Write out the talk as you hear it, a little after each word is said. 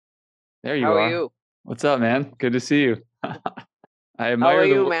There you How are are. you? What's up, man? Good to see you. I How are admire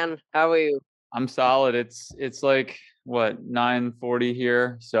the you, work. man? How are you? I'm solid. It's like what 9:40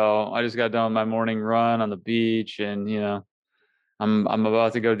 here, so I just got done with my morning run on the beach, and I'm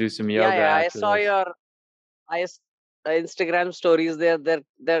about to go do some Yeah, yoga yeah. I after saw this. your I s- Instagram stories.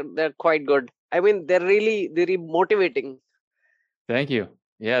 They're quite good. I mean, they're really motivating. Thank you.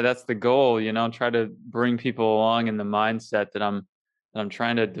 Yeah, that's the goal. Try to bring people along in the mindset that I'm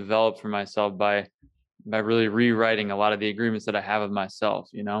trying to develop for myself by really rewriting a lot of the agreements that I have of myself.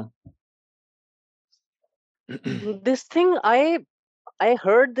 This thing, I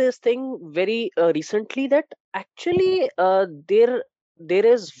heard this thing very recently that actually there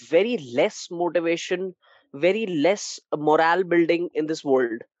is very less motivation, very less morale building in this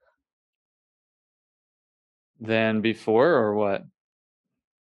world. Than before or what?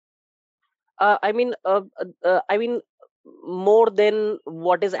 I mean, I mean, more than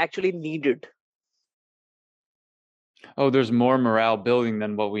what is actually needed. Oh, there's more morale building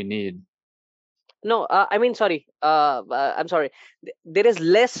than what we need. No, I mean, sorry. I'm sorry. There is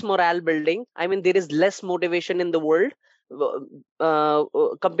less morale building. I mean, there is less motivation in the world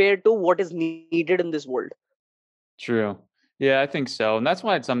compared to what is needed in this world. True. Yeah, I think so. And that's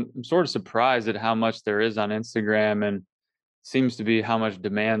why I'm sort of surprised at how much there is on Instagram and seems to be how much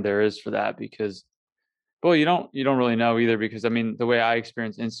demand there is for that because well, you don't really know either because I mean, the way I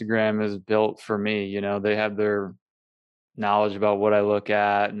experience Instagram is built for me, they have their knowledge about what I look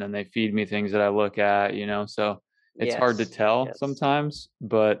at and then they feed me things that I look at. So it's hard to Yes, tell yes. sometimes,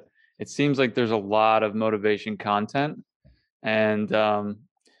 but it seems like there's a lot of motivation content and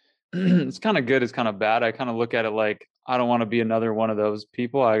it's kind of good, it's kind of bad. I kind of look at it like I don't want to be another one of those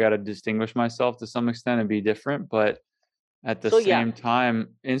people. I got to distinguish myself to some extent and be different, but at the So yeah, same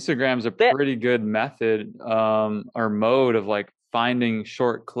time, Instagram's a there. pretty good method or mode of like finding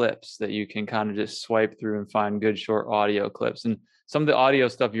short clips that you can kind of just swipe through and find good short audio clips. And some of the audio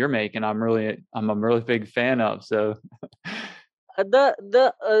stuff you're making, I'm a really big fan of. So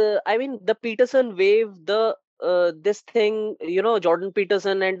The I mean, the Peterson wave, the this thing, Jordan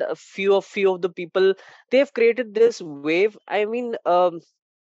Peterson and a few of the people, they've created this wave. I mean,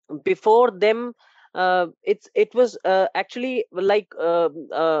 before them, it was actually like,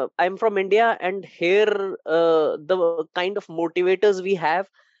 I'm from India, and here the kind of motivators we have,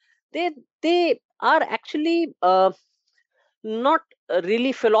 they they are actually not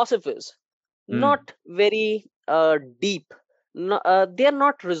really philosophers, mm, not very deep. No, they are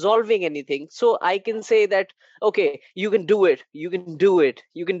not resolving anything. So I can say that, okay, you can do it, you can do it,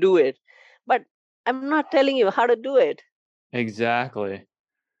 you can do it, but I'm not telling you how to do it. exactly.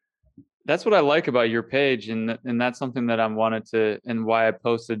 That's what I like about your page, and that's something that I wanted to, and why I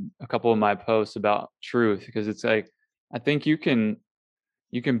posted a couple of my posts about truth, because it's like I think you can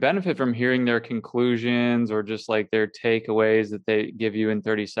benefit from hearing their conclusions or just like their takeaways that they give you in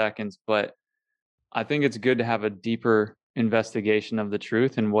 30 seconds. But I think it's good to have a deeper investigation of the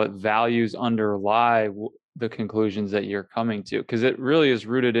truth and what values underlie the conclusions that you're coming to, because it really is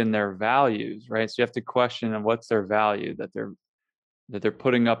rooted in their values, right? So you have to question what's their value that they're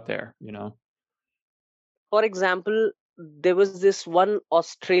putting up there. For example, there was this one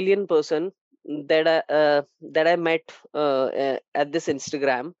Australian person that I met at this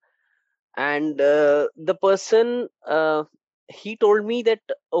Instagram, and the person, he told me that,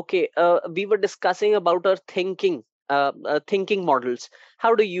 okay, we were discussing about our thinking models.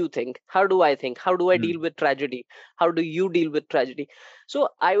 How do you think? How do I think? How do I deal Mm. with tragedy? How do you deal with tragedy? So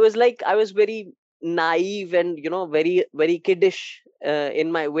I was very naive and, very very kiddish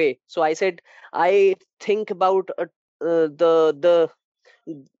in my way. So I said, I think about the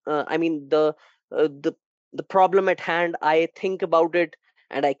I mean, the problem at hand. I think about it,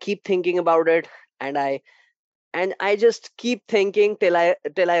 and I keep thinking about it, and I just keep thinking till I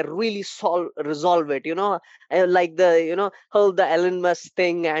really solve resolve it. I like the, whole the Elon Musk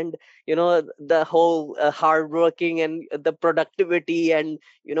thing, and the whole hard working and the productivity, and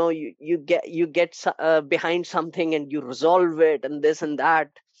you get behind something and you resolve it, and this and that.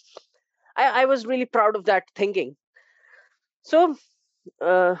 I was really proud of that thinking. So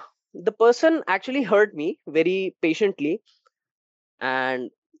uh, the person actually heard me very patiently, and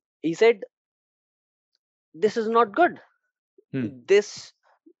he said, this is not good. Mm. This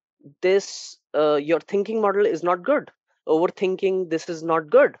your thinking model is not good. Overthinking, this is not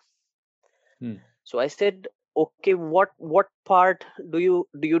good. Mm. So I said, okay, what part do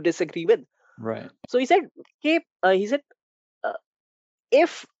you disagree with? Right. So he said, okay, he said, uh,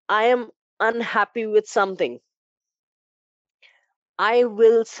 if I am unhappy with something, I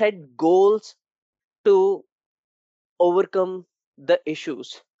will set goals to overcome the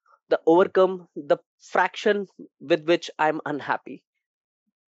issues. overcome the fraction with which I'm unhappy.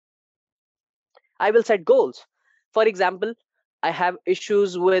 I will set goals. For example, I have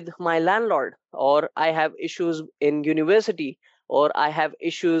issues with my landlord, or I have issues in university, or I have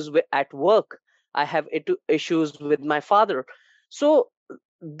issues at work. I have issues with my father. So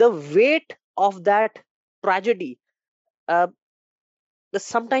the weight of that tragedy, uh,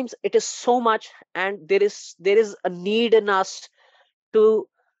 sometimes it is so much, and there is a need in us to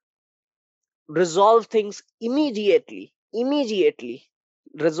resolve things immediately,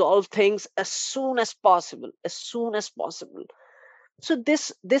 resolve things as soon as possible. So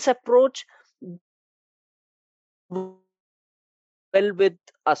this approach well with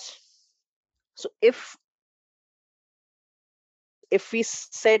us. So if we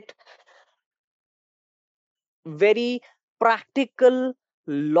set very practical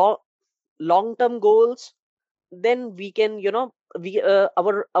long long term goals, then we can, we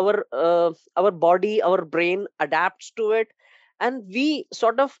our body, our brain adapts to it, and we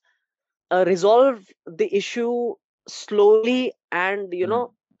sort of resolve the issue slowly and,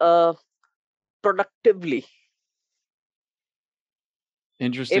 uh, productively,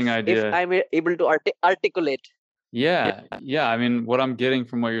 Interesting if idea. I'm able to articulate. Yeah. Yeah. I mean, what I'm getting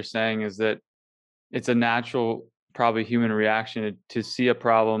from what you're saying is that it's a natural, probably human reaction to see a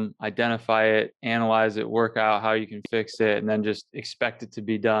problem, identify it, analyze it, work out how you can fix it, and then just expect it to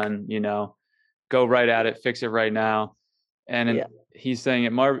be done, go right at it, fix it right now. And Yeah, he's saying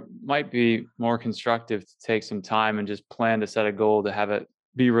it might be more constructive to take some time and just plan to set a goal to have it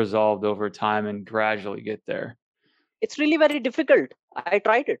be resolved over time and gradually get there. it's really very difficult. I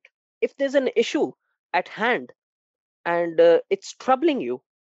tried it. If there's an issue at hand, and it's troubling you,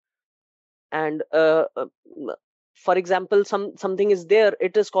 and for example, something is there,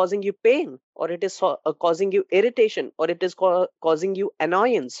 it is causing you pain, or it is causing you irritation, or it is causing you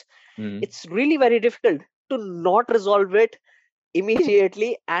annoyance, Mm, it's really very difficult to not resolve it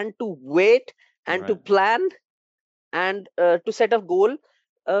immediately, and to wait, and to right. plan, and to set a goal.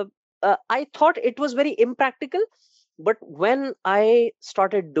 uh, I thought it was very impractical, but when I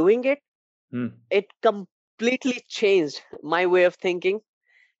started doing it, Mm, it completely changed my way of thinking.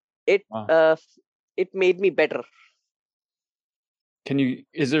 it wow. uh, it made me better.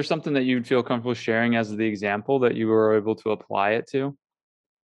 Is there something that you'd feel comfortable sharing as the example that you were able to apply it to?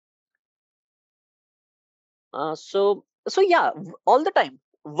 So yeah, all the time,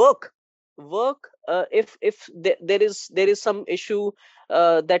 work. If there is some issue,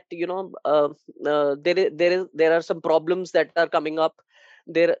 that, there are some problems that are coming up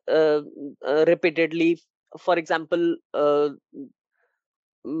there, repeatedly. For example,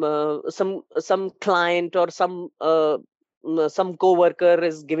 some client, or some coworker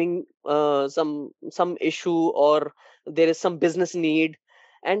is giving some issue, or there is some business need,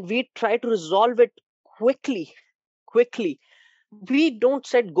 and we try to resolve it quickly. We don't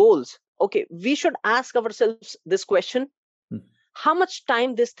set goals. Okay, we should ask ourselves this question: Mm, how much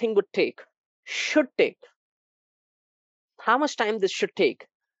time this thing would take, should take, how much time this should take?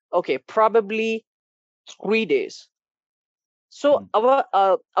 Okay, probably 3 days. So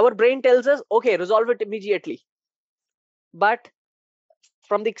mm, our brain tells us, okay, resolve it immediately. But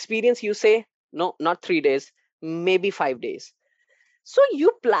from the experience, you say, no, not 3 days, maybe 5 days. So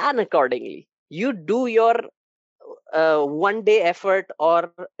you plan accordingly. You do your 1 day effort,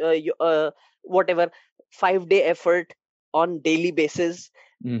 or whatever, 5 day effort on daily basis,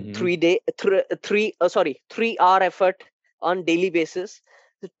 mhm. 3 day th- 3 sorry 3 hour effort on daily basis,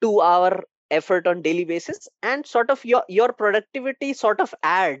 2 hour effort on daily basis, and sort of your productivity sort of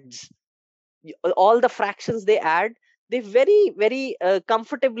adds. All the fractions they add, they very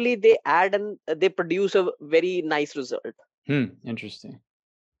comfortably they add, and they produce a very nice result. Interesting.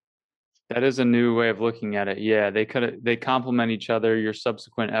 That is a new way of looking at it. Yeah, they complement each other, your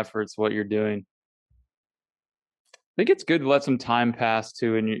subsequent efforts, what you're doing. I think it's good to let some time pass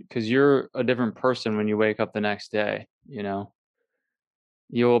too, and because you're a different person when you wake up the next day.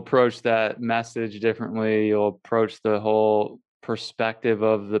 You'll approach that message differently. You'll approach the whole perspective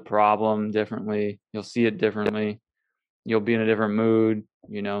of the problem differently. You'll see it differently. You'll be in a different mood.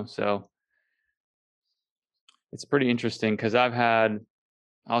 So it's pretty interesting because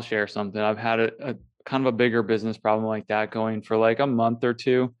I'll share something. I've had a kind of a bigger business problem like that going for like a month or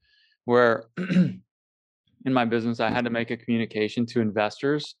two, where in my business I had to make a communication to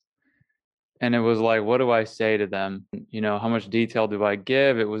investors, and it was like, what do I say to them? How much detail do I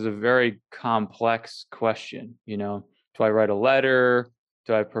give? It was a very complex question. Do I write a letter?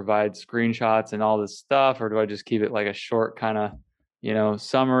 Do I provide screenshots and all this stuff, or do I just keep it like a short kind of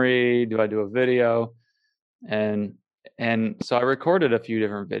summary? Do I do a video? And And so I recorded a few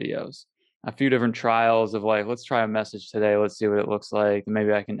different videos, a few different trials of like, let's try a message today. Let's see what it looks like.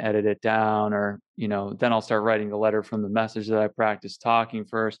 Maybe I can edit it down, or, then I'll start writing the letter from the message that I practiced talking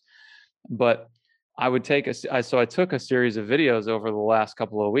first. But I would take so I took a series of videos over the last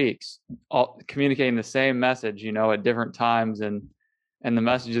couple of weeks, all communicating the same message, at different times. And the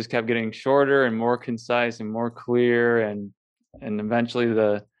messages kept getting shorter and more concise and more clear. And eventually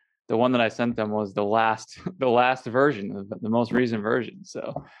the one that I sent them was the last the last version, the most recent version.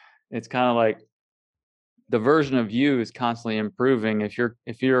 So it's kind of like the version of you is constantly improving if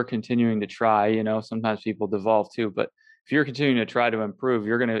you're continuing to try. Sometimes people devolve too, but if you're continuing to try to improve,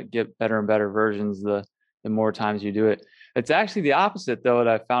 you're going to get better and better versions the more times you do it. It's actually the opposite though, that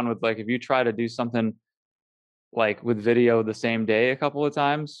I found with, like, if you try to do something like with video the same day a couple of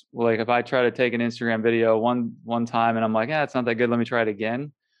times, like if I try to take an Instagram video one time and I'm like, it's not that good, let me try it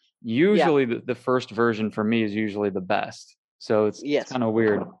again. Yeah. Usually the first version for me is usually the best. So it's Yes. kind of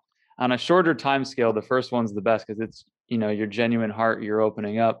weird. On a shorter time scale, the first one's the best because it's, your genuine heart you're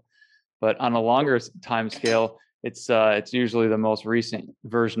opening up. But on a longer time scale, it's usually the most recent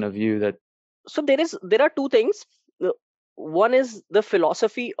version of you that. So there are two things. One is the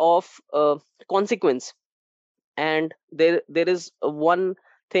philosophy of consequence, and there is one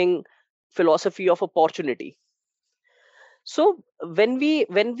thing, philosophy of opportunity. So when we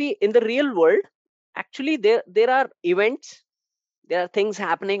in the real world, actually there are events, there are things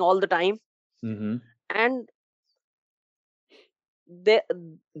happening all the time, Mm-hmm. and there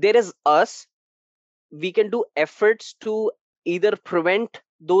there is us. We can do efforts to either prevent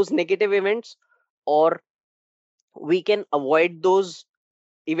those negative events, or we can avoid those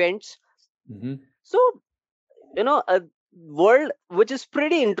events. Mm-hmm. So a world which is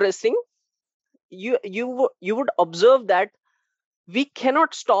pretty interesting. You would observe that we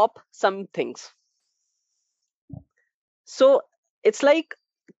cannot stop some things. So it's like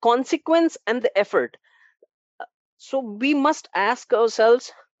consequence and the effort. So we must ask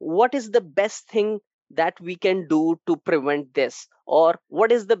ourselves, what is the best thing that we can do to prevent this, or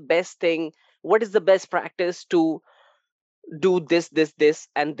what is the best thing, what is the best practice to do this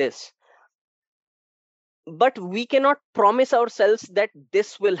and this. But we cannot promise ourselves that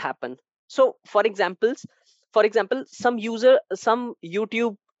this will happen. So for example, some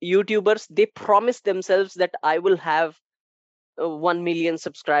youtubers, they promise themselves that I will have 1 million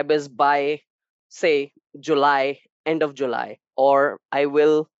subscribers by, say, July, end of July, or I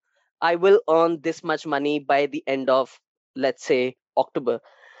will earn this much money by the end of, let's say, October.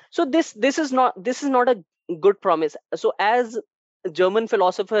 So this is not a good promise. So as German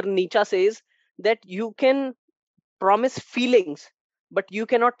philosopher Nietzsche says, that you can promise feelings, but you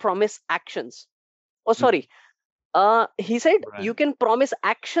cannot promise actions. Oh, sorry. He said Right. you can promise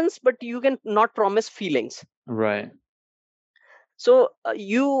actions, but you can not promise feelings. Right. So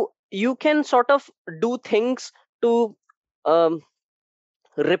you can sort of do things to um,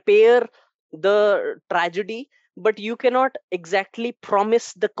 repair the tragedy, but you cannot exactly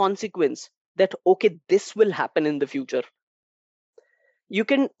promise the consequence, that okay, this will happen in the future. You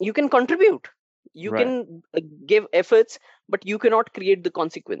can contribute, you Right. can give efforts, but you cannot create the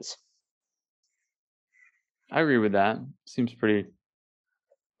consequence. I agree with that. Seems pretty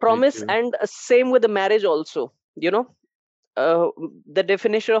Promise, true. and same with the marriage also. Uh, the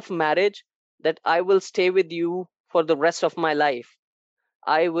definition of marriage, that I will stay with you for the rest of my life,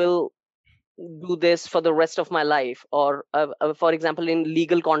 I will do this for the rest of my life, or for example, in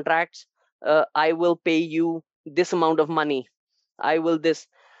legal contracts, I will pay you this amount of money, I will this.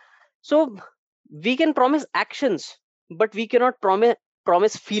 So we can promise actions, but we cannot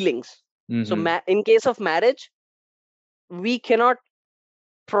promise feelings. So Mm-hmm. in case of marriage, we cannot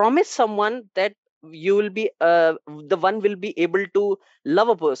promise someone that you will be the one will be able to love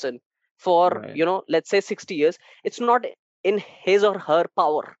a person for, Right. let's say, 60 years. It's not in his or her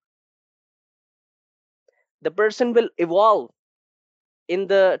power. The person will evolve in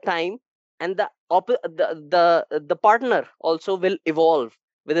the time, and the partner also will evolve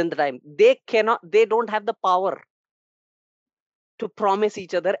within the time. They don't have the power to promise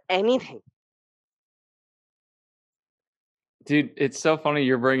each other anything. Dude, it's so funny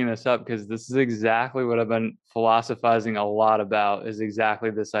you're bringing this up because this is exactly what I've been philosophizing a lot about, is exactly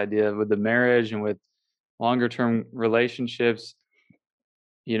this idea with the marriage and with longer term relationships.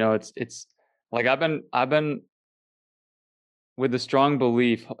 It's like I've been with a strong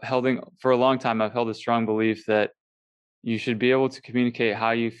belief, holding for a long time. I've held a strong belief that you should be able to communicate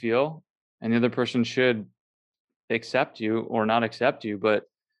how you feel, and the other person should accept you or not accept you, but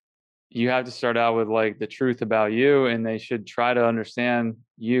you have to start out with like the truth about you, and they should try to understand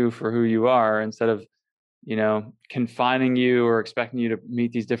you for who you are instead of confining you or expecting you to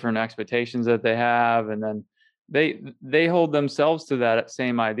meet these different expectations that they have, and then they hold themselves to that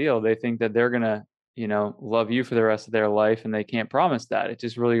same ideal. They think that they're gonna, love you for the rest of their life, and they can't promise that. It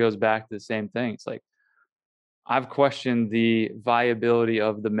just really goes back to the same thing. It's like I've questioned the viability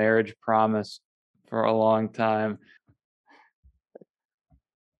of the marriage promise for a long time.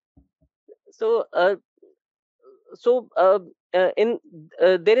 So in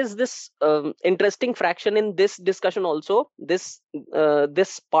there is this interesting fraction in this discussion also, this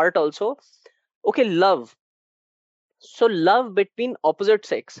part also. Okay, love. So love between opposite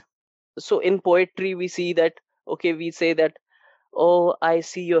sex. So in poetry we see that, okay, we say that, oh, I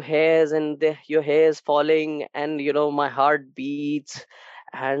see your hairs, and your hair is falling, and my heart beats,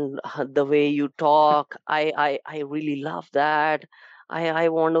 and the way you talk, I really love that. I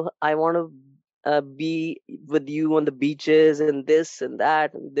want to be with you on the beaches, and this and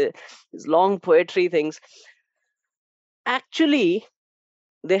that, and these long poetry things. Actually,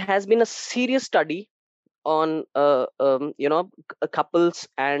 there has been a serious study on couples,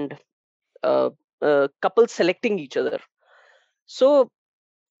 and uh, couples selecting each other. So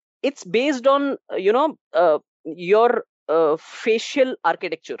it's based on your facial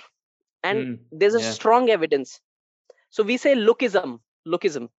architecture, and there's a Yeah. strong evidence. So we say lookism.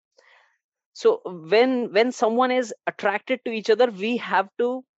 So when someone is attracted to each other, we have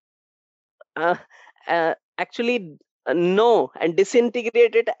to uh, actually know and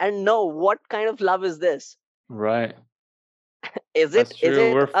disintegrate it and know what kind of love is this. Right. is it That's is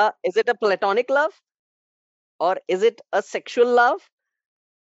true. it a is it a platonic love, or is it a sexual love,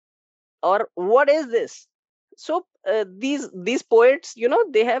 or what is this? So these poets,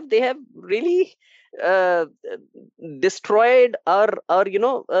 they have really uh, destroyed our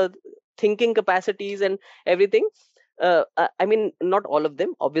thinking capacities and everything. I mean, not all of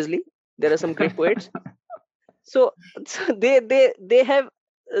them, obviously. There are some great poets. So, so they have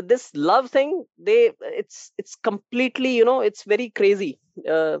this love thing. It's completely, it's very crazy.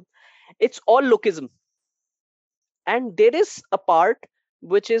 It's all lookism. And there is a part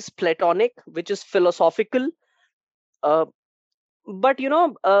which is platonic, which is philosophical. uh, but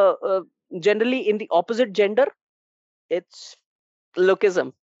generally in the opposite gender, it's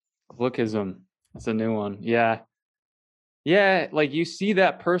lookism. Lookism. That's a new one. Yeah. Yeah, like you see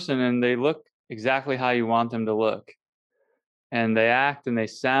that person and they look exactly how you want them to look. And they act and they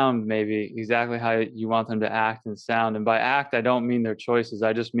sound maybe exactly how you want them to act and sound. And by act, I don't mean their choices.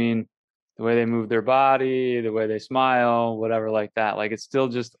 I just mean the way they move their body, the way they smile, whatever like that. Like it's still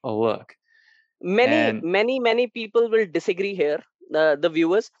just a look. Many And many many people will disagree here, the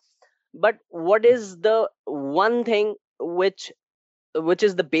viewers. But what is the one thing which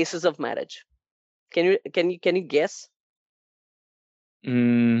is the basis of marriage? Can you guess?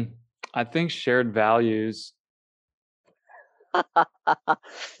 mm, I think shared values.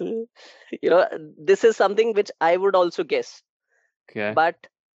 This is something which I would also guess, Okay. but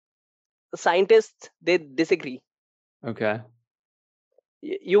scientists, they disagree. Okay.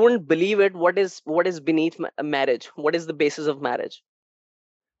 You wouldn't believe it. What is beneath marriage? What is the basis of marriage?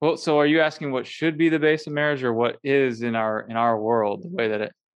 Well, so are you asking what should be the base of marriage or what is in our world, the way that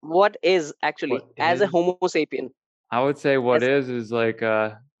it What is actually, what as a is? homo sapien? I would say what As is like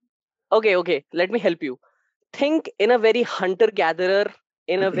Okay, let me help you. Think in a very hunter gatherer,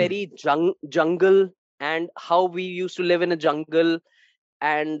 in a very jungle, and how we used to live in a jungle,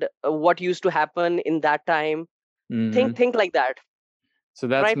 and what used to happen in that time. think mhm. think like that. So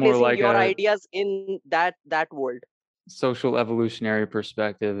Try that's more placing like your a ideas in that world. social evolutionary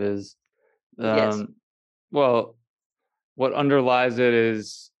perspective is Yes. um well, what underlies it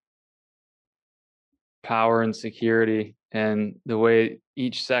is power and security, and the way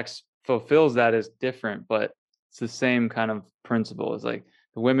each sex fulfills that is different, but it's the same kind of principle. It's like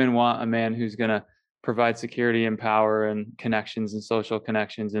the women want a man who's going to provide security and power and connections and social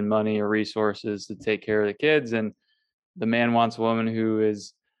connections and money or resources to take care of the kids, and the man wants a woman who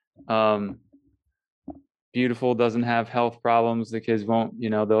is um beautiful, doesn't have health problems, the kids won't,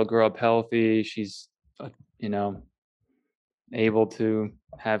 they'll grow up healthy, she's you know able to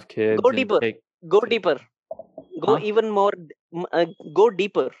have Go kids and deeper. Go take deeper. Go huh even more. Go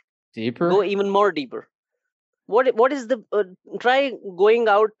deeper. Go deeper. even more deeper. What is the try going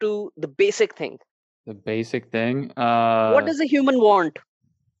out to the basic thing. The basic thing. What does a human want?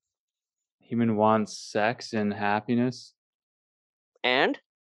 Human wants sex and happiness, And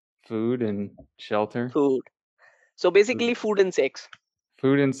food and shelter. food. So basically, food and sex.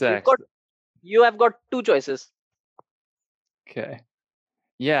 Food and You've sex. got you have got two choices. Okay.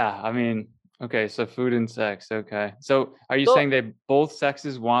 Yeah, I mean, Okay, so food and sex. Okay. So are you So saying they both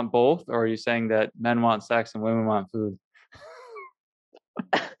sexes want both, or are you saying that men want sex and women want food?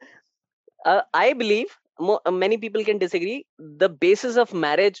 I believe many people can disagree. The basis of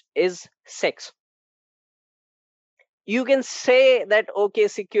marriage is sex. You can say that, okay,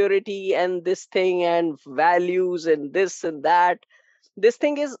 security and this thing and values and this and that. This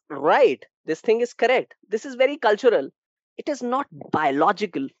thing is right. This thing is correct. This is very cultural. It is not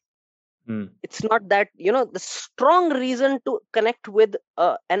biological. Hmm. It's not that, the strong reason to connect with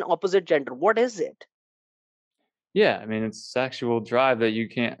an opposite gender. What is it? Yeah, I mean, it's sexual drive that you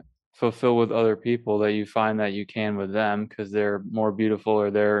can't fulfill with other people that you find that you can with them because they're more beautiful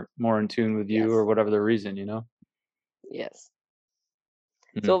or they're more in tune with you or Yes. whatever the reason, you know? Yes.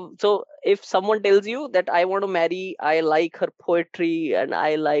 Hmm. So if someone tells you that I want to marry, I like her poetry and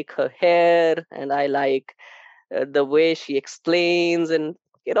I like her hair and I like the way she explains, and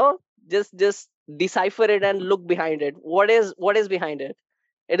you know just decipher it and look behind it. What is behind it?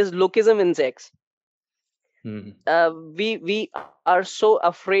 It is lookism in sex. Hmm. We are so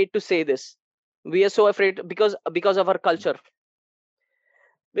afraid to say this. We are so afraid because of our culture.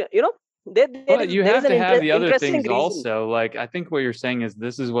 You know, there But is you there is have an to have the other interesting things reason. also. Like, I think what you're saying is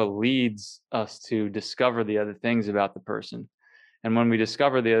this is what leads us to discover the other things about the person. And when we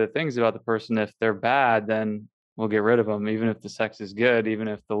discover the other things about the person, if they're bad, then we'll get rid of them, even if the sex is good, even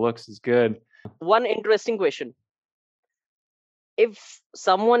if the looks is good. One interesting question: if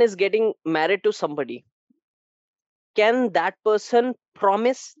someone is getting married to somebody, can that person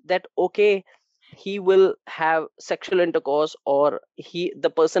promise that, okay, he will have sexual intercourse, or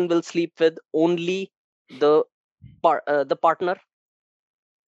the person will sleep with only the the partner?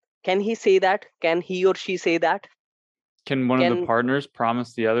 Can he say that? Can he or she say that? Can one of the Can partners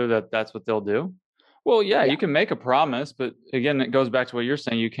promise the other that that's what they'll do? Well, yeah, Yeah, you can make a promise, but again, it goes back to what you're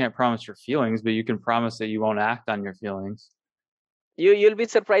saying. You can't promise your feelings, but you can promise that you won't act on your feelings. you'll be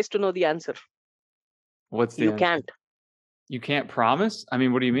surprised to know the answer. What's the You answer? can't. You can't promise? I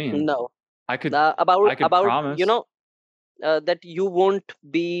mean, what do you mean? No. I could About I could promise. that you won't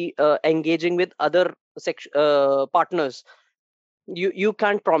be engaging with other partners. You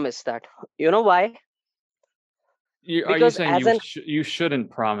can't promise that. You know why? Are you Because saying as an you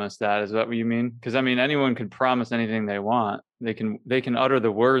shouldn't promise that? Is that what you mean? Because I mean, anyone can promise anything they want. They can utter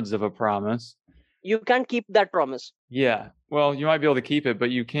the words of a promise. you can't keep that promise. Yeah. Well, you might be able to keep it, but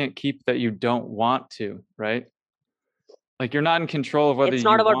you can't keep that you don't want to, right? Like you're not in control of whether It's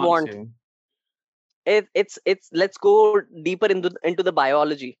not you about want want. to. It's Let's go deeper into the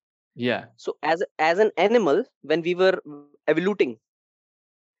biology. Yeah. So as an animal, when we were evoluting,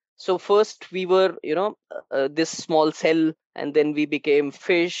 so first we were, this small cell, and then we became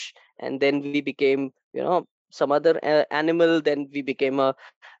fish, and then we became, some other animal, then we became a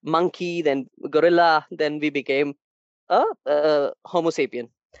monkey, then gorilla, then we became a homo sapien.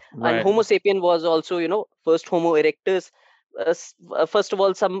 And Right. homo sapien was also, first homo erectus, first of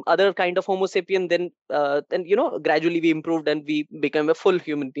all some other kind of homo sapien, then gradually we improved and we became a full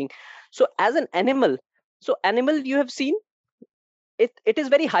human being. So as an animal, so animal, you have seen, it is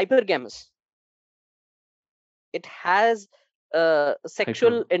very hypergamous. It has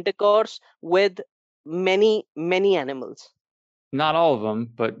sexual Hyper. intercourse with many animals. Not all of them,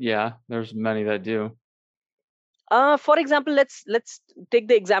 but yeah, there's many that do. For example, let's take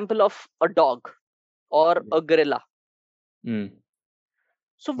the example of a dog or a gorilla. Mm.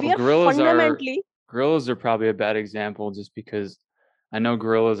 So Well, we are fundamentally, gorillas are probably a bad example just because I know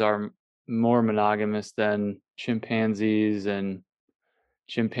gorillas are more monogamous than chimpanzees, and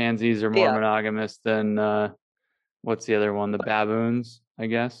chimpanzees are they more are, monogamous than what's the other one? The but baboons, I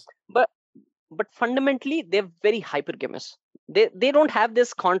guess. but but fundamentally they're very hypergamous. They don't have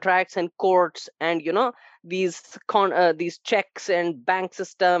this contracts and courts and, these checks and bank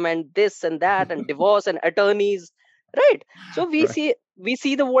system and this and that and divorce and attorneys, right? So Right. we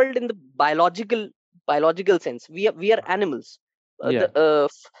see the world in the biological sense. We are animals. Yeah,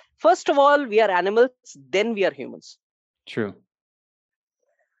 First of all, we are animals, then we are humans. true.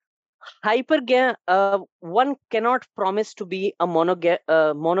 One cannot promise to be a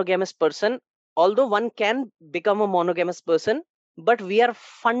monogamous person, although one can become a monogamous person, but we are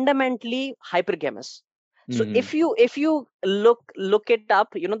fundamentally hypergamous. So Hmm. if you look it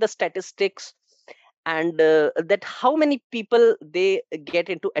up, the statistics, and that how many people they get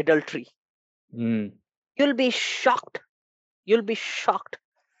into adultery, Mm. you'll be shocked. You'll be shocked.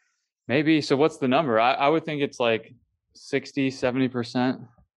 Maybe. So what's the number? I would think it's like 60, 70%.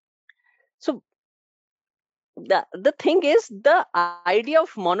 So the thing is, the idea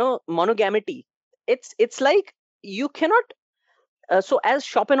of monogamity, it's like you cannot, so as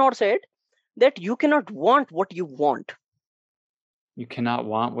Schopenhauer said, that you cannot want what you want. You cannot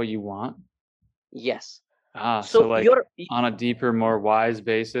want what you want. Yes. So So like on a deeper, more wise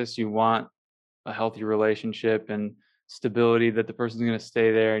basis, you want a healthy relationship and stability, that the person's going to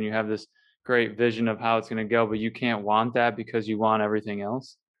stay there, and you have this great vision of how it's going to go, but you can't want that because you want everything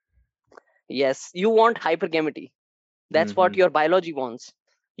else. yes, you want hypergamity. That's what Mm-hmm. your biology wants.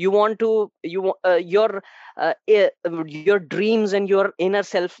 You want to your dreams and your inner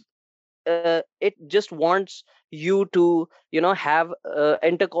self, it just wants you to have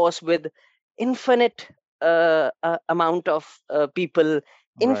intercourse with infinite amount of people,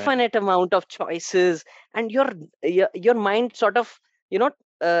 Right. infinite amount of choices, and your mind sort of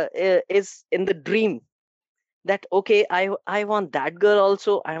is in the dream that, okay, I want that girl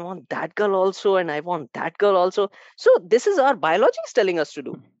also, I want that girl also, and I want that girl also. So this is our biology is telling us to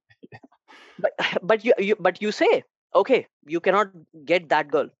do. But but you say, okay, you cannot get that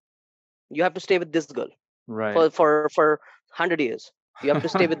girl, you have to stay with this girl Right. for 100 years. You have to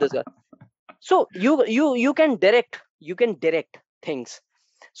stay with this girl. So you can direct things.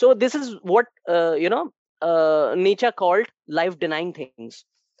 So this is what Nietzsche called life denying things.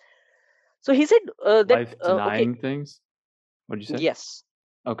 So he said that Life okay, denying things. What'd you say? yes,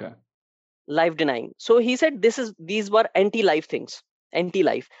 Okay. life denying. So he said these were anti-life things,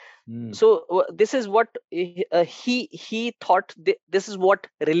 anti-life. Mm. So this is what he thought, this is what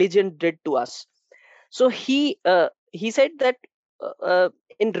religion did to us. So he said that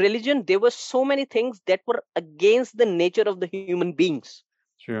in religion there were so many things that were against the nature of the human beings.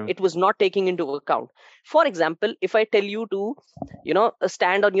 True. It was not taking into account. For example, if I tell you to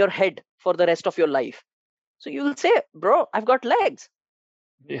stand on your head for the rest of your life, so you will say, bro,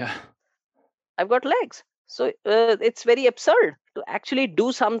 Yeah. I've got legs. So it's very absurd to actually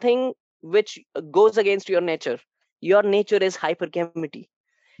do something which goes against your nature. Your nature is hypergamity.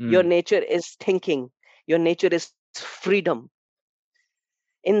 Your Mm. nature is thinking. Your nature is freedom.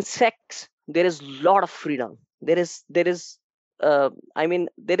 In sex, there is lot of freedom. There is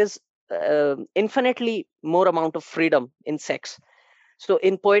infinitely more amount of freedom in sex. So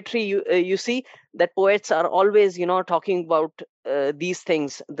in poetry, you see that poets are always talking about these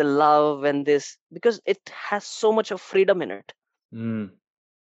things, the love and this, because it has so much of freedom in it. Mm.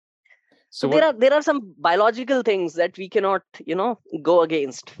 So So there what? are there are some biological things that we cannot go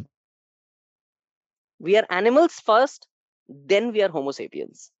against. We are animals first, then we are homo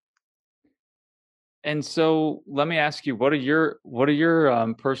sapiens. And so let me ask you, what are your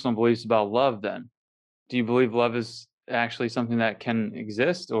personal beliefs about love then? Do you believe love is actually something that can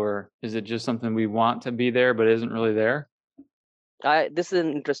exist, or is it just something we want to be there but isn't really there? This is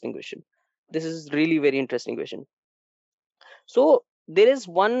an interesting question. This is really very interesting question. So there is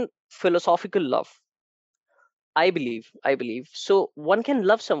one philosophical love. I believe. So one can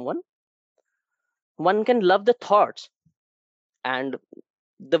love someone. One can love the thoughts and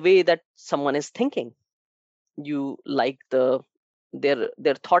the way that someone is thinking. You like their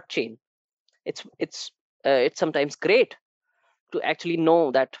thought chain. It's sometimes great to actually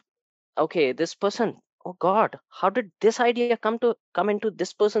know that, okay, this person, oh God, how did this idea come into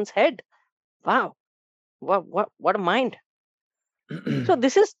this person's head? Wow, what a mind. So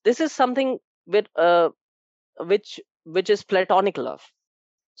this is something with which is platonic love.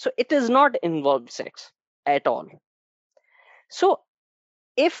 So it is not involved sex at all. So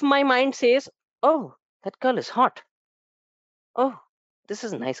if my mind says, oh, that girl is hot, oh, this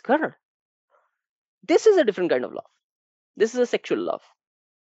is a nice girl, this is a different kind of love. This is a sexual love.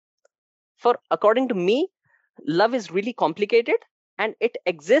 For according to me, love is really complicated, and it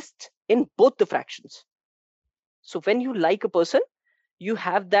exists in both the fractions. So when you like a person, you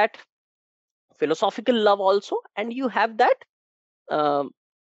have that philosophical love also, and you have um,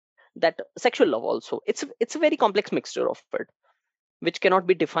 that sexual love also. It's a very complex mixture of it, which cannot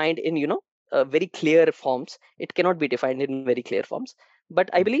be defined in very clear forms. It cannot be defined in very clear forms. But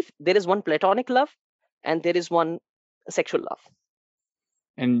I believe there is one platonic love and there is one sexual love.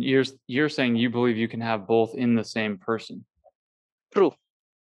 And you're saying you believe you can have both in the same person. True.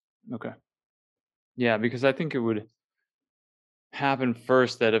 Okay. Yeah, because I think it would happen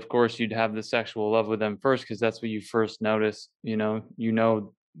first that of course you'd have the sexual love with them first because that's what you first notice, you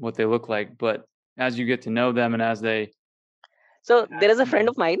know what they look like, but as you get to know them and as they So there is a you friend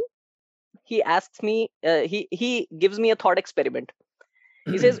of mine. He asks me, he gives me a thought experiment.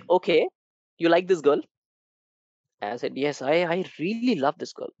 He know says, okay, you like this girl? I said, yes, I really love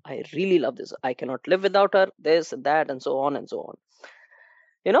this girl. I really love this. I cannot live without her, this and that, and so on and so on.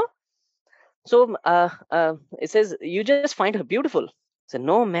 You know? So it says, you just find her beautiful. Said,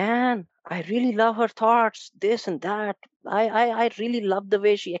 no, man, I really love her thoughts, this and that. I really love the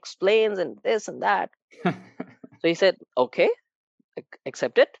way she explains and this and that. So he said, okay,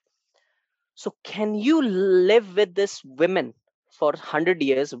 accept it. So can you live with this woman for 100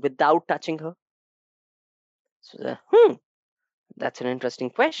 years without touching her? So, that's an interesting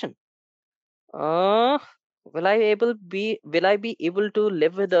question. Uh, will I be able to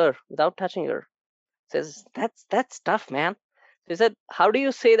live with her without touching her? Says, that's tough, man. He said, how do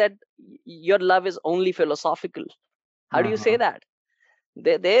you say that your love is only philosophical? How do you say Uh-huh.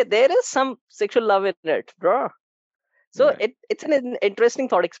 that? There is some sexual love in it, bro. So Right. it's an interesting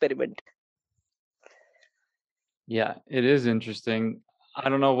thought experiment. Yeah, it is interesting. I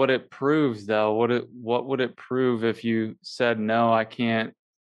don't know what it proves though. What would it prove if you said no, I can't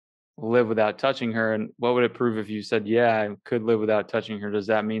live without touching her, and what would it prove if you said yeah, I could live without touching her? Does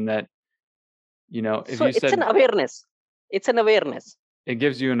that mean that, if So you it's an said awareness. It's an awareness. it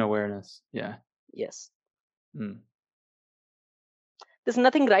gives you an awareness. Yeah. Yes. Mm. There's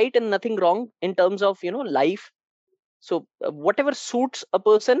nothing right and nothing wrong in terms of, life. So whatever suits a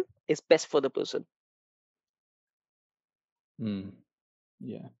person is best for the person. Mm.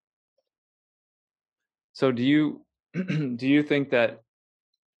 Yeah. So do you do you think that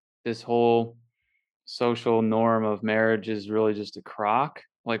this whole social norm of marriage is really just a crock?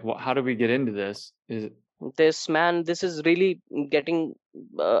 Like, how do we get into this? Is it? This is really getting.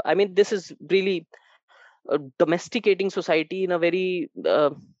 I mean, this is really domesticating society in a very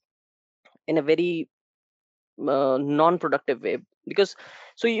non-productive way. Because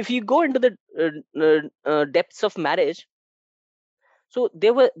so if you go into the depths of marriage, so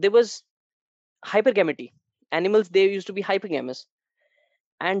there was hypergamity. Animals, they used to be hypergamous,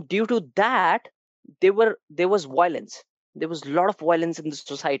 and due to that, there was violence. There was a lot of violence in the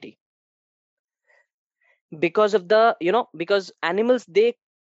society because of the because animals, they,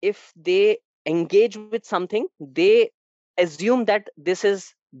 if they engage with something, they assume that this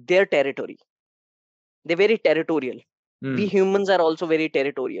is their territory. They're very territorial. We Mm. humans are also very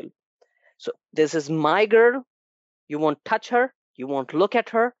territorial. So this is my girl. You won't touch her, you won't look at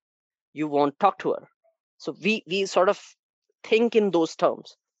her, you won't talk to her. So we sort of think in those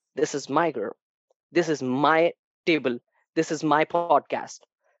terms. This is my girl, this is my table, this is my podcast,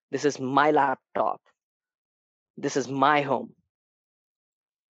 this is my laptop, this is my home.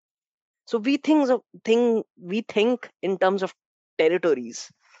 So we think in terms of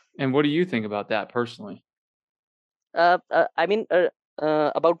territories. And what do you think about that personally? I mean,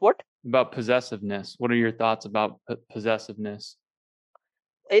 about what? About possessiveness? What are your thoughts about possessiveness?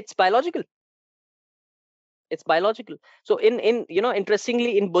 It's biological. It's biological. So in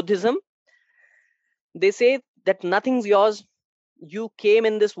interestingly, in Buddhism, they say that nothing's yours. You came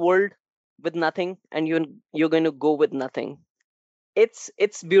in this world with nothing, and you're going to go with nothing. It's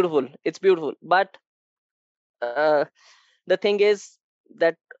beautiful. It's beautiful. But uh, the thing is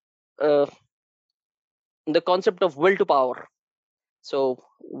that uh, the concept of will to power. So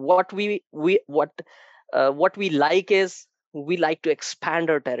what we like is, we like to expand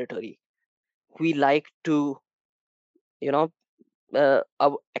our territory. We like to you know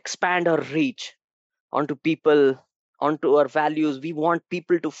expand our reach onto people, onto our values. We want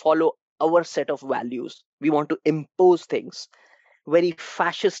people to follow our set of values. We want to impose things, very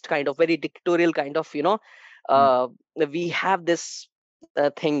fascist kind of, very dictatorial kind of, Mm. uh, we have this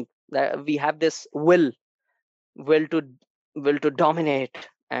thing, that we have this will to dominate,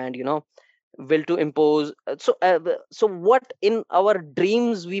 and will to impose. So what in our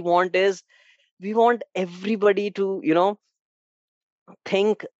dreams we want is, we want everybody to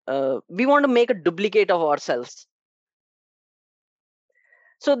think, we want to make a duplicate of ourselves.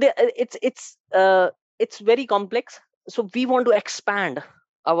 So it's very complex. So we want to expand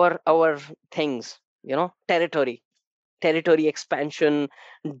our things, territory expansion,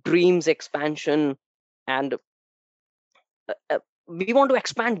 dreams expansion, and we want to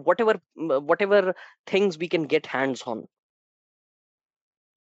expand whatever things we can get hands on.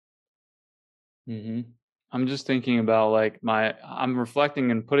 Hmm. I'm just thinking about like I'm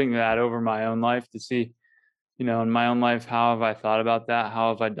reflecting and putting that over my own life to see, in my own life, how have I thought about that? How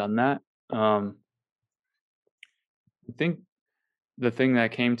have I done that? I think the thing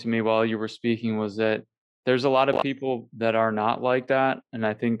that came to me while you were speaking was that there's a lot of people that are not like that. And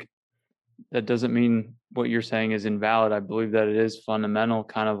I think that doesn't mean what you're saying is invalid. I believe that it is fundamental,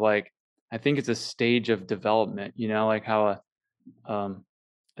 kind of like, I think it's a stage of development, like how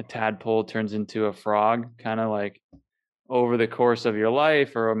a tadpole turns into a frog, kind of like over the course of your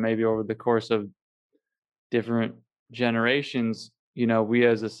life, or maybe over the course of different generations, we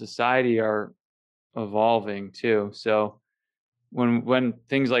as a society are evolving too. So when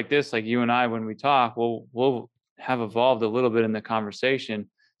things like this, like you and I, when we talk, we'll have evolved a little bit in the conversation.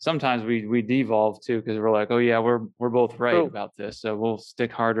 Sometimes we devolve too, because we're like, oh yeah, we're both right True, about this, so we'll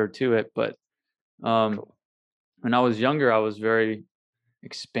stick harder to it. But um, true. when I was younger, I was very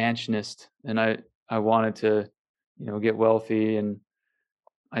expansionist, and I wanted to, get wealthy, and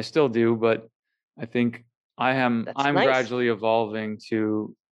I still do, but I think That's I'm nice. gradually evolving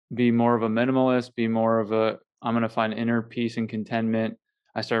to be more of a minimalist, be more of a I'm going to find inner peace and contentment.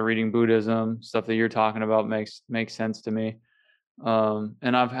 I started reading Buddhism, stuff that you're talking about makes sense to me.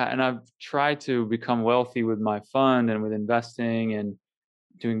 And I've tried to become wealthy with my fund and with investing and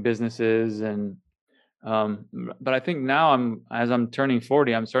doing businesses, and um but I think now as I'm turning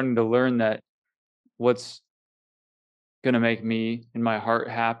 40, I'm starting to learn that what's going to make me in my heart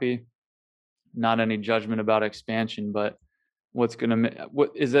happy, not any judgment about expansion, but what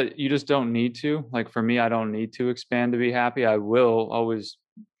is that you just don't need to. Like for me, I don't need to expand to be happy. I will always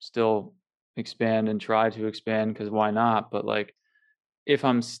still expand and try to expand, because why not? But like, if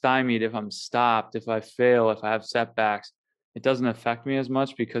I'm stymied, if I'm stopped, if I fail, if I have setbacks, it doesn't affect me as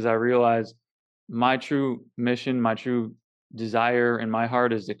much, because I realize my true mission, my true desire in my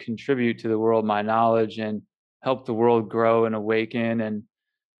heart is to contribute to the world my knowledge and help the world grow and awaken.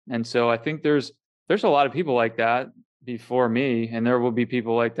 And so I think there's a lot of people like that before me, and there will be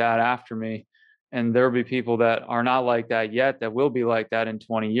people like that after me. And there will be people that are not like that yet that will be like that in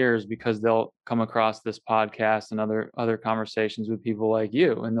 20 years, because they'll come across this podcast and other conversations with people like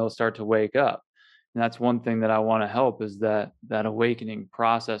you, and they'll start to wake up. And that's one thing that I want to help, is that awakening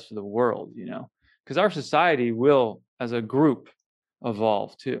process for the world, because our society will, as a group,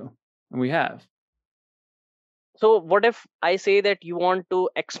 evolve too. And we have. So what if I say that you want to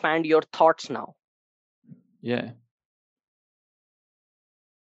expand your thoughts now? Yeah.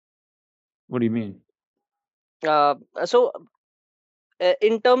 What do you mean? So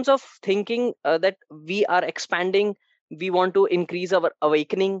in terms of thinking that we are expanding, we want to increase our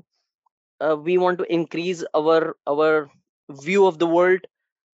awakening, we want to increase our view of the world,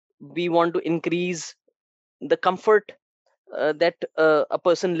 we want to increase the comfort that a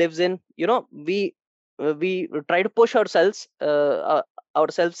person lives in. We try to push ourselves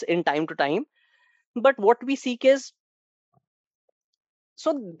in time to time, but what we seek is,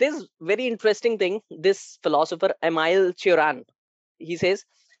 so this very interesting thing, this philosopher Emile Cioran, he says,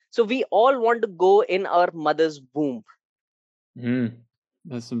 so we all want to go in our mother's womb. Mm,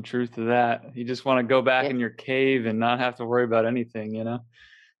 there's some truth to that. You just want to go back Yeah. in your cave and not have to worry about anything.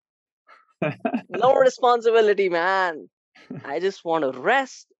 No responsibility, man. I just want to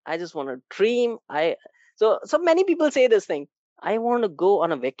rest. I just want to dream. So many people say this thing. I want to go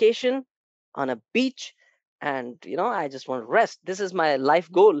on a vacation on a beach, and I just want to rest. This is my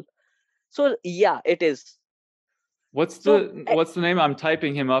life goal. So yeah, it is. What's So the what's the name? I'm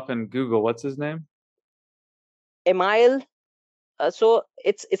typing him up in Google. What's his name? Emile, so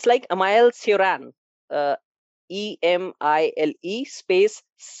it's like Emile Cioran, uh, Emile space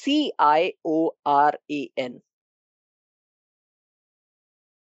Cioran.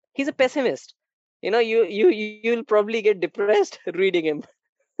 He's a pessimist. You'll probably get depressed reading him.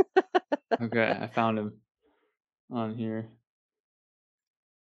 Okay, I found him on here.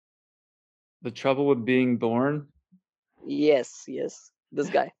 The trouble with being born. Yes, yes. This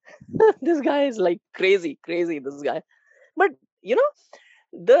guy. This guy is like crazy, crazy, this guy. But you know,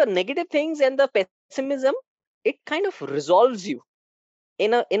 the negative things and the pessimism, it kind of resolves you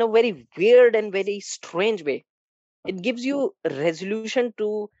in a very weird and very strange way. It gives you resolution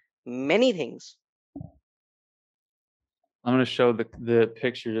to many things. I'm gonna show the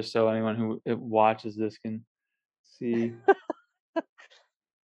picture just so anyone who watches this can see.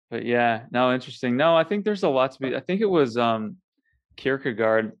 But yeah, no, interesting. No, I think there's a lot to be. I think it was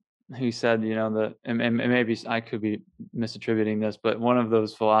Kierkegaard who said, and maybe I could be misattributing this, but one of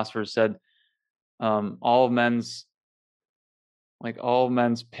those philosophers said, all men's all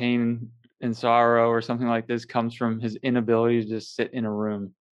men's pain and sorrow or something like this comes from his inability to just sit in a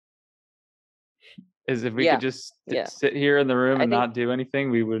room. Is if we could Yeah, just yeah. sit here in the room I and think not do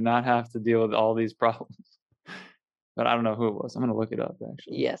anything, we would not have to deal with all these problems. But I don't know who it was. I'm gonna look it up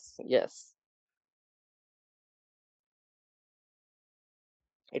actually. yes, yes.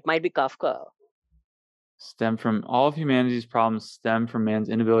 It might be Kafka. Stem from all of humanity's problems stem from man's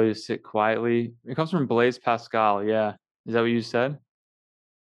inability to sit quietly. It comes from Blaise Pascal. Yeah, is that what you said?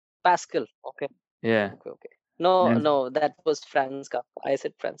 Pascal. Okay, Yeah, okay, okay. No, man's. no, that was Franz Kafka. I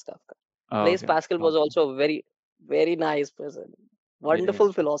said Franz Kafka. Oh, Blaise okay. Pascal was also a very, very nice person. Yeah.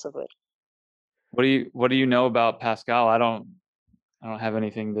 Wonderful philosopher. What do you know about Pascal? I don't have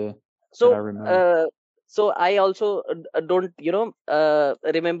anything that I So, remember. So I also don't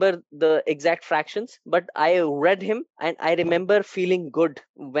remember the exact fractions, but I read him and I remember feeling good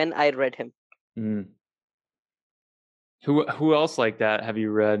when I read him. Mm. Who else like that have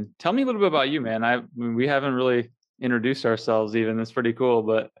you read? Tell me a little bit about you, man. We haven't really introduced ourselves even. It's pretty cool,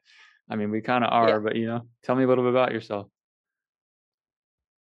 but I mean, we kind of Yeah. are, but tell me a little bit about yourself.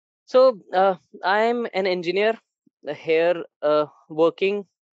 So I'm an engineer here, working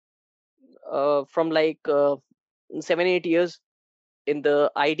from like 7-8 years in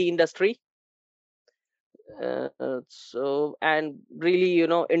the IT industry. So, and really,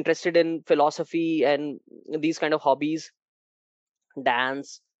 interested in philosophy and these kind of hobbies,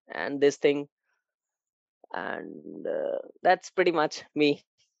 dance and this thing, and that's pretty much me.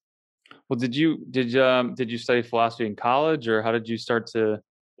 Well, did you study philosophy in college, or how did you start to?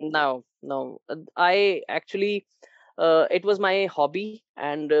 No, I actually, it was my hobby,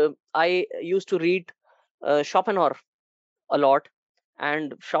 and I used to read Schopenhauer a lot.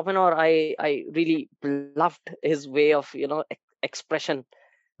 And Schopenhauer, I really loved his way of expression.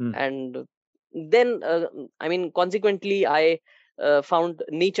 Hmm, And then I mean, consequently, I found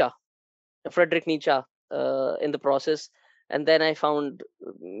Nietzsche, Friedrich Nietzsche, in the process. And then I found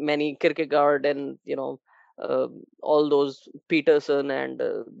many Kierkegaard, and all those Peterson, and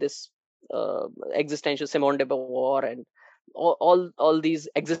this existential Simone de Beauvoir, and all these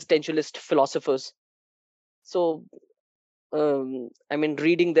existentialist philosophers. So I mean,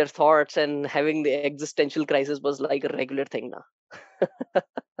 reading their thoughts and having the existential crisis was like a regular thing now.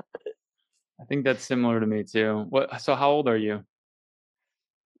 I think that's similar to me too. What? So how old are you?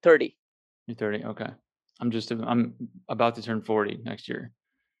 30. You're 30. Okay. I'm about to turn 40 next year.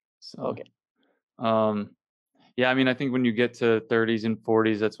 So, Okay. um, yeah, I mean, I think when you get to 30s and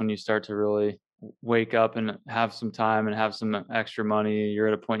 40s, that's when you start to really wake up and have some time and have some extra money. You're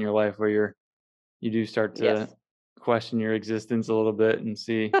at a point in your life where you do start to Yes. question your existence a little bit and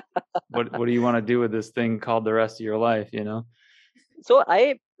see what do you want to do with this thing called the rest of your life, you know? So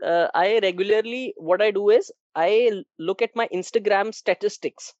I regularly, what I do is look at my Instagram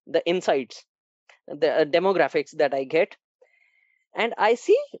statistics, the insights, the demographics that I get, and I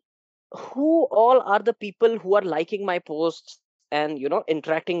see who all are the people who are liking my posts and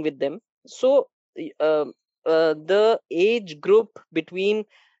interacting with them. So y- um, the age group between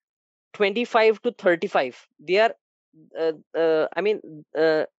 25 to 35, they are I mean,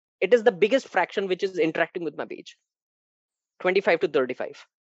 it is the biggest fraction which is interacting with my page, 25 to 35.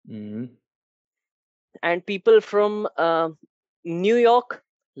 Mhm. And people from New York,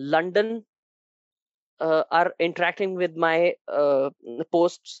 London, are interacting with my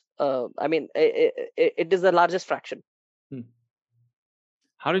posts. I mean, it is the largest fraction. Hmm.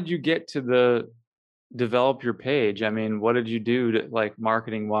 How did you get to the develop your page? I mean, what did you do to like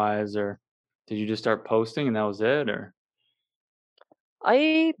marketing wise, or did you just start posting and that was it, or?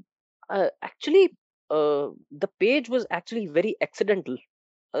 I actually, the page was actually very accidental.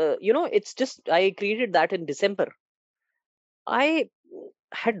 It's just I created that in December. I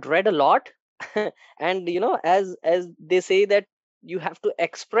had read a lot, and as they say that you have to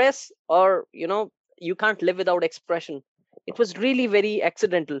express, or you can't live without expression. It was really very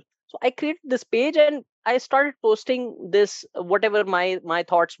accidental. So I created this page and I started posting this, whatever my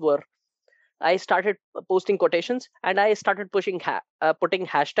thoughts were. I started posting quotations, and I started putting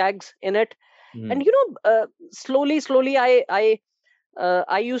hashtags in it. And Mm, slowly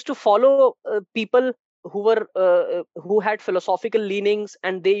I used to follow people who had philosophical leanings,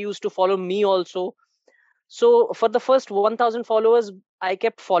 and they used to follow me also. So for the first 1,000 followers, I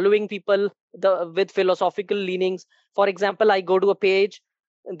kept following people with philosophical leanings. For example, I go to a page,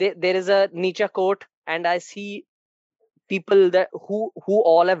 there is a Nietzsche quote, and I see people that who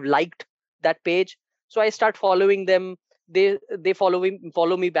all have liked that page. So I start following them. They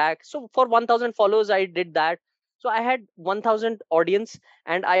follow me back. So for 1,000 followers, I did that. So I had 1,000 audience,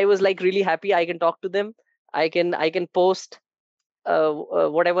 and I was like really happy. I can talk to them. I can post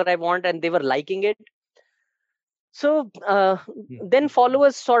whatever I want, and they were liking it. So mm, then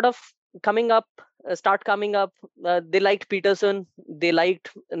followers sort of coming up start coming up. They liked Peterson, they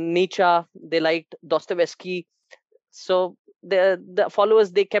liked Nietzsche, they liked Dostoevsky. So the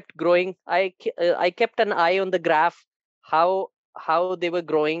followers, they kept growing. I kept an eye on the graph, how they were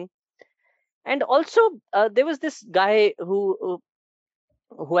growing. And also there was this guy who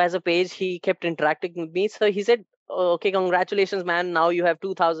has a page. He kept interacting with me, so he said, "Oh, okay, congratulations, man, now you have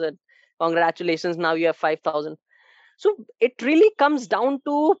 2,000. Congratulations, now you have 5,000." So it really comes down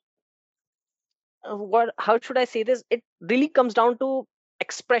to what how should I say this, it really comes down to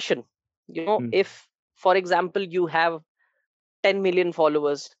expression. mm, If, for example, you have 10 million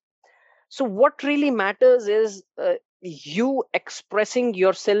followers, So what really matters is you expressing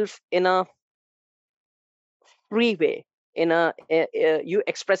yourself in a free way, in you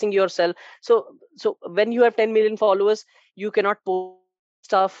expressing yourself. So when you have 10 million followers, you cannot post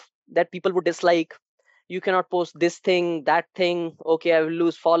stuff that people would dislike. You cannot post this thing, that thing. Okay, I will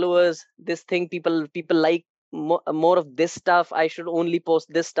lose followers. This thing, people like more of this stuff. I should only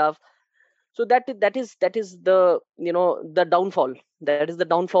post this stuff. So that is the, the downfall. That is the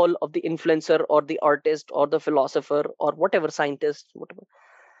downfall of the influencer or the artist or the philosopher or whatever, scientist, whatever.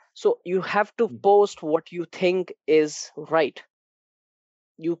 So you have to post what you think is right.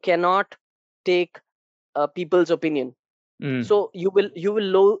 You cannot take people's opinion. So you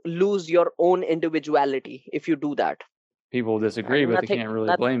will lose your own individuality if you do that. People disagree, And but they can't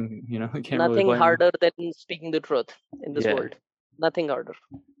really blame, they can't really nothing blame them. harder than speaking the truth in this Yeah. world. Nothing harder.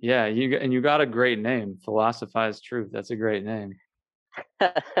 Yeah, you got a great name, Philosophize Truth. That's a great name.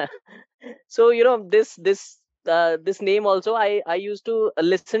 So this name also, I used to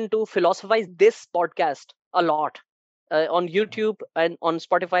listen to Philosophize this podcast a lot on YouTube and on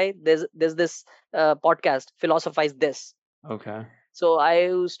Spotify. There's this podcast, Philosophize this. Okay. So I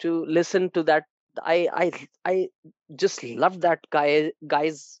used to listen to that. I just love that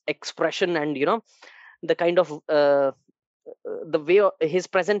guy's expression, and the kind of the way his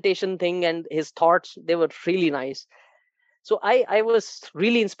presentation thing and his thoughts, they were really nice. So I was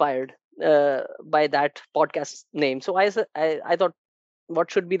really inspired by that podcast name. So I thought, what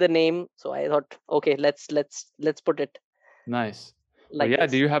should be the name? So I thought, okay, let's put it Nice. Well, like yeah.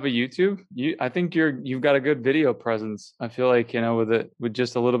 Do this. you have a YouTube? I think you've got a good video presence. I feel like, with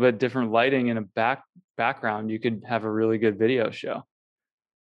just a little bit different lighting and a background, you could have a really good video show.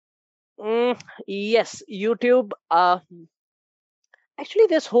 Yes, YouTube. Actually,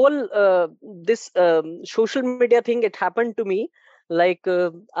 this whole this social media thing, it happened to me. Like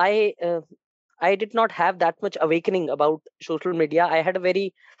I did not have that much awakening about social media. I had a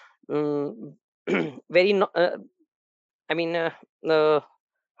very um, very I mean,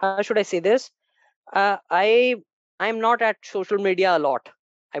 how should I say this? I'm not at social media a lot.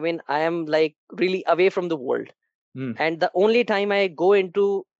 I mean, I am like really away from the world, and the only time I go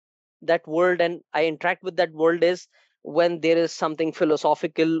into that world and I interact with that world is when there is something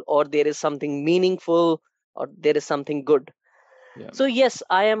philosophical, or there is something meaningful, or there is something good. Yeah. So yes,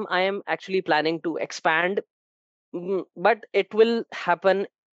 I am actually planning to expand, but it will happen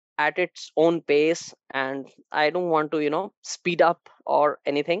at its own pace, and I don't want to speed up or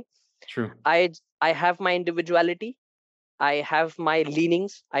anything. True. I have my individuality. I have my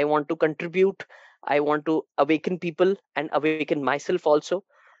leanings. I want to contribute. I want to awaken people and awaken myself also.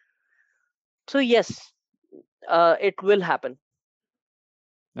 So yes, it will happen.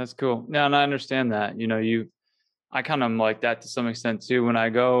 That's cool. Yeah, and I understand that. I kind of am like that to some extent too. When I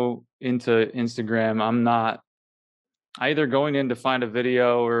go into Instagram, I'm not either going in to find a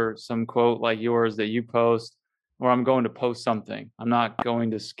video or some quote like yours that you post, or I'm going to post something. I'm not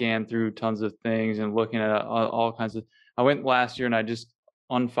going to scan through tons of things and looking at all kinds of. I went last year and I just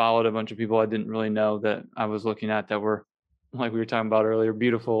unfollowed a bunch of people I didn't really know that I was looking at that were, like we were talking about earlier,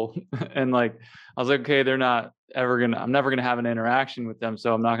 beautiful. And like, I was like, okay, I'm never gonna have an interaction with them,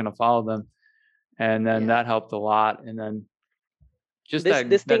 so I'm not gonna follow them. And then that helped a lot. And then just This that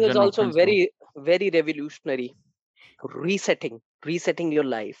thing is general also principle. very revolutionary. Resetting your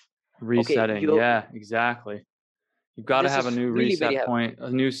life. Okay, Resetting. Yeah, exactly. You've got to this have a is new really very reset point, a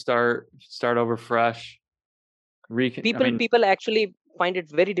new start over fresh. I people mean, people actually find it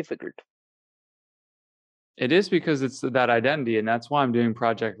very difficult. it is because it's that identity, and that's why I'm doing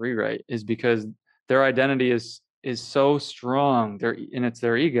Project Rewrite, is because their identity is so strong. It's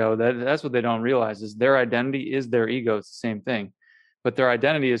their ego. That's what they don't realize, is their identity is their ego. It's the same thing. But their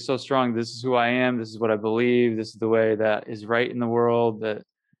identity is so strong. This is who I am. This is what I believe. This is the way that is right in the world. That,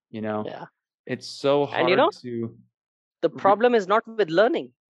 Yeah. it's so And hard to the problem is not with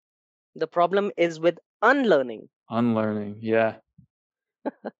learning. The problem is with unlearning. unlearning. Yeah,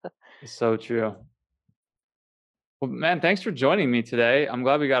 it's so true. Well, man, thanks for joining me today. I'm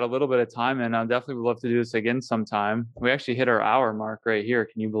glad we got a little bit of time, and I definitely would love to do this again sometime. We actually hit our hour mark right here.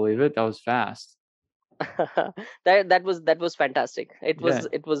 Can you believe it? That was fast. That was fantastic. It Yeah. was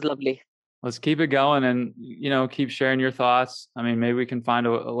it was lovely. Let's keep it going, and keep sharing your thoughts. I mean, maybe we can find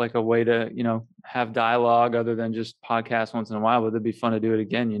a way to have dialogue other than just podcast once in a while. But it'd be fun to do it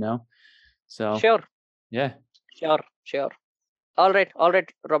again. So Sure, yeah, sure. All right,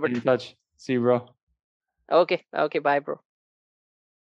 stay Robert. in touch. See you, bro. Okay, bye, bro.